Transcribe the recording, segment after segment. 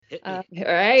All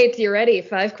right, you ready?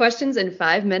 5 questions in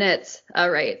 5 minutes.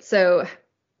 All right. So,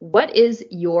 what is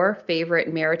your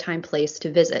favorite maritime place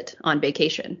to visit on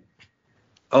vacation?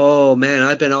 Oh man,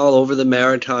 I've been all over the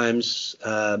Maritimes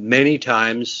many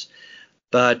times,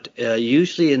 but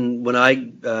usually when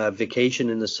I vacation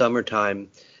in the summertime,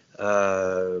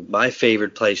 my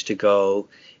favorite place to go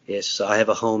is I have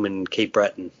a home in Cape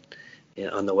Breton,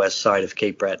 on the west side of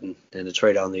Cape Breton, and it's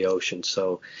right on the ocean.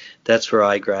 So that's where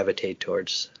I gravitate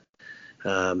towards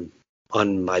on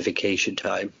my vacation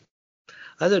time.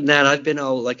 Other than that,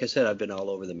 like I said, I've been all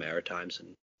over the Maritimes,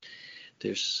 and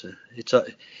there's it's a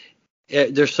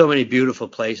there's so many beautiful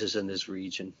places in this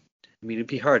region. I mean, it'd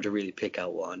be hard to really pick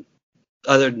out one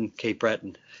other than Cape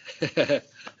Breton.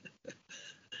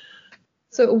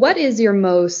 So, what is your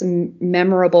most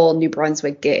memorable New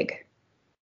Brunswick gig?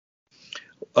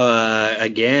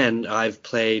 Again, I've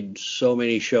played so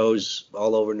many shows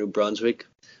all over New Brunswick.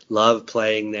 Love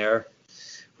playing there.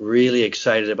 Really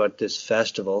excited about this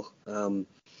festival.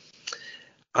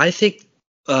 I think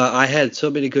I had so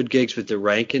many good gigs with the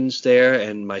Rankins there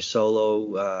and my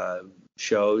solo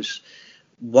shows.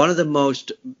 One of the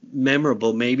most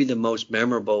memorable, maybe the most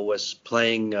memorable, was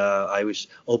playing. I was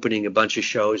opening a bunch of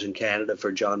shows in Canada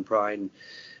for John Prine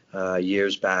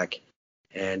years back,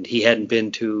 and he hadn't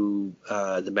been to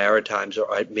the Maritimes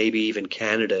or maybe even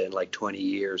Canada in like 20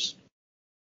 years.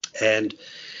 And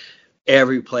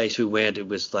every place we went, it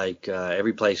was like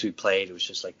every place we played, it was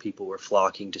just like people were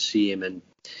flocking to see him. And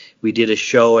we did a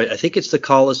show. I think it's the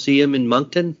Coliseum in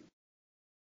Moncton.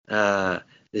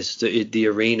 This the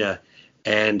arena,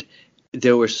 and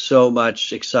there was so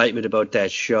much excitement about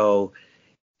that show,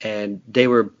 and they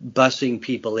were busing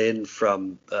people in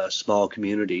from small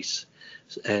communities,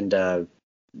 and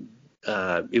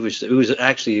it was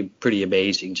actually pretty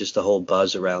amazing, just the whole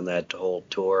buzz around that whole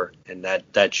tour, and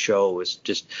that show was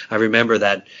just. I remember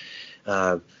that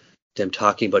them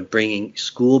talking about bringing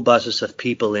school buses of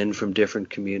people in from different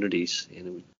communities,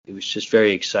 and it was just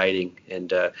very exciting.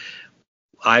 And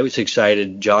I was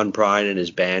excited. John Prine and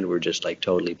his band were just like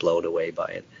totally blown away by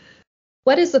it.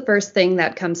 What is the first thing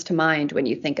that comes to mind when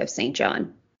you think of St.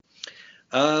 John?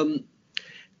 Um,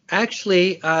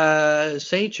 Actually,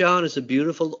 St. John is a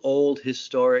beautiful old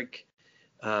historic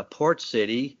port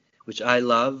city, which I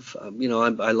love.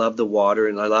 I love the water,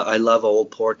 and I love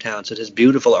old port towns. It has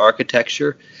beautiful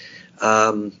architecture.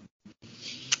 Um,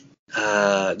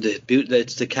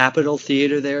 it's the Capitol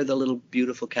Theater there, the little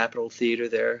beautiful Capitol Theater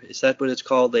there. Is that what it's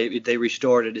called? They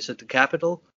restored it. Is it the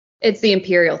Capitol? It's the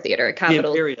Imperial Theater, The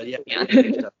Capital. Imperial, yeah.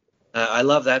 Yeah. I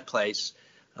love that place.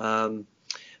 Um,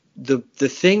 the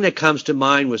thing that comes to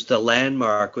mind was the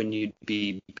landmark when you'd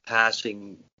be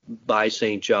passing by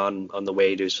St. John on the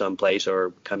way to some place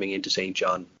or coming into St.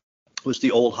 John was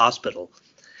the old hospital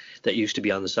that used to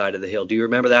be on the side of the hill. Do you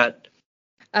remember that?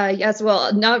 Yes,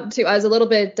 well, not too. I was a little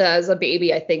bit as a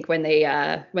baby, I think, when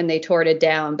they tore it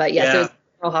down. But yes, it Yeah. was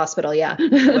a hospital. Yeah.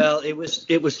 Well, it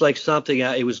was like something.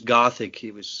 It was Gothic.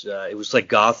 It was like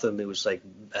Gotham. It was like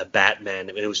a Batman.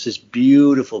 I mean, it was this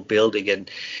beautiful building,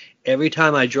 and every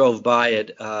time I drove by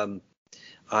it,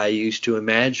 I used to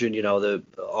imagine,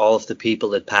 all of the people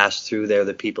that passed through there,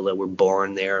 the people that were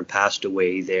born there and passed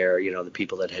away there, the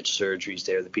people that had surgeries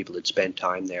there, the people that spent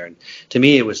time there. And to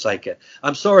me, it was like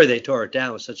I'm sorry they tore it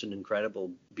down. It was such an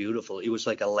incredible, beautiful. It was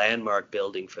like a landmark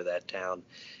building for that town.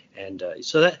 And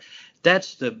so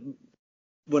that's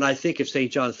when I think of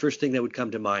St. John, the first thing that would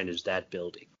come to mind is that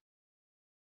building.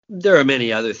 There are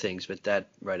many other things, but that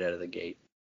right out of the gate.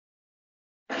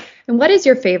 And what is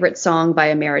your favorite song by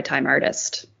a maritime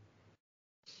artist?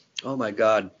 Oh my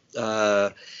God.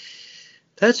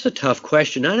 That's a tough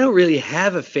question. I don't really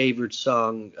have a favorite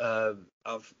song.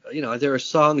 There are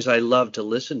songs I love to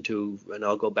listen to, and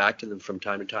I'll go back to them from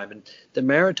time to time. And the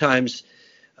Maritimes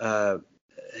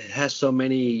has so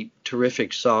many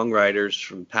terrific songwriters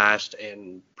from past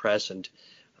and present.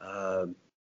 Uh,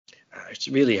 it's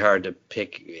really hard to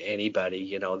pick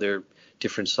anybody. There are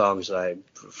different songs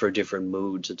for different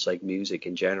moods. It's like music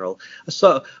in general.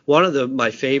 So one of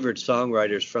my favorite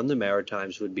songwriters from the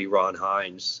Maritimes would be Ron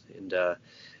Hines, and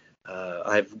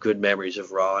I have good memories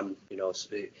of Ron.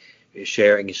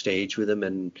 Sharing a stage with him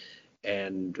and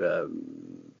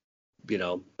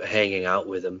hanging out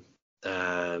with him.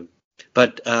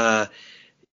 But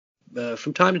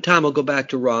from time to time, I'll go back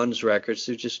to Ron's records.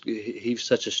 He's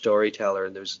such a storyteller,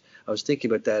 and I was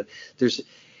thinking about that. There's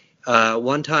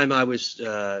one time I was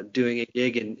doing a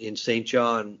gig in St.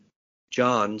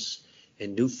 John's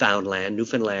in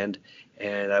Newfoundland,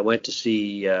 and I went to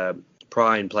see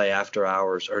Prine play after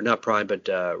hours, or not Prine, but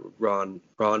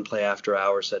Ron play after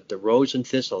hours at the Rose and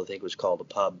Thistle, I think it was called, a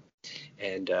pub.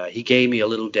 and he gave me a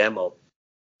little demo.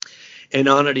 And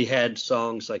on it, he had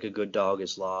songs like "A Good Dog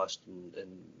Is Lost" and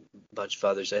a bunch of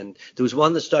others. And there was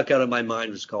one that stuck out in my mind.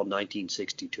 It was called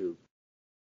 1962.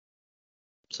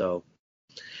 So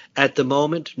at the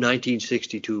moment,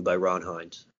 1962 by Ron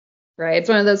Hines. Right. It's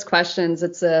one of those questions.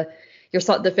 It's the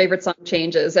favorite song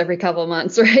changes every couple of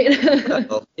months, right?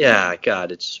 Well, yeah,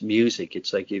 God, it's music.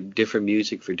 It's like you have different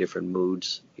music for different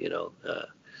moods,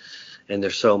 and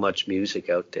there's so much music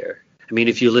out there. I mean,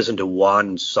 if you listen to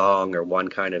one song or one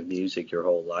kind of music your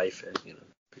whole life,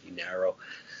 pretty narrow.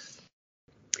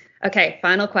 Okay,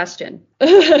 final question.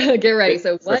 Get ready.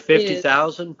 So for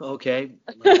 50,000? Okay.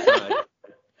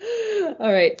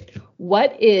 All right.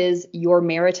 What is your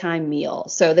maritime meal?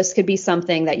 So this could be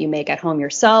something that you make at home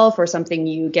yourself or something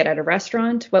you get at a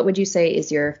restaurant. What would you say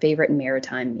is your favorite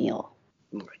maritime meal?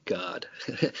 Oh my God.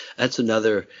 That's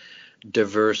another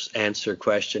diverse answer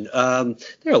question. There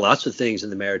are lots of things in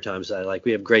the Maritimes I like.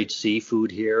 We have great seafood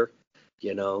here,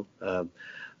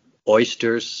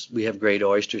 oysters. We have great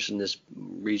oysters in this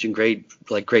region.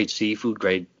 Great seafood,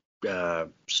 great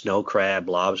snow crab,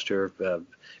 lobster,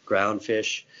 ground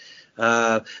fish.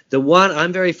 The one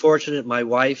I'm very fortunate. My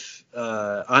wife,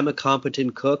 I'm a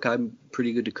competent cook. I'm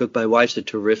pretty good to cook. My wife's a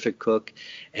terrific cook,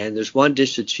 and there's one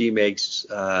dish that she makes.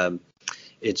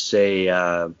 It's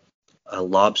a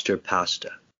lobster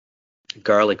pasta,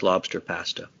 garlic lobster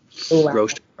pasta, wow.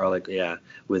 Roasted garlic, yeah,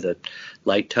 with a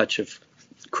light touch of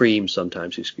cream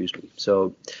sometimes. Excuse me.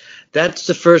 So that's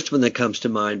the first one that comes to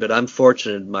mind. But I'm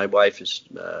fortunate. My wife is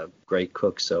a great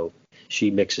cook, so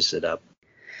she mixes it up.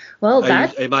 Well,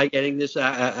 am I getting this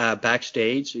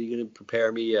backstage? Are you going to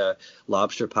prepare me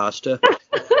lobster pasta?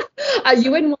 You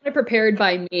wouldn't want it prepared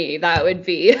by me. That would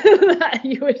be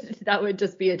that would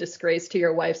just be a disgrace to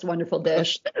your wife's wonderful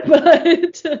dish.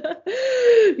 But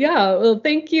yeah, well,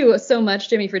 thank you so much,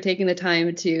 Jimmy, for taking the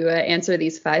time to answer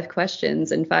these 5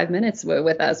 questions in 5 minutes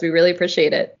with us. We really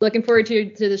appreciate it. Looking forward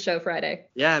to the show Friday.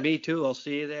 Yeah, me too. I'll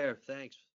see you there. Thanks.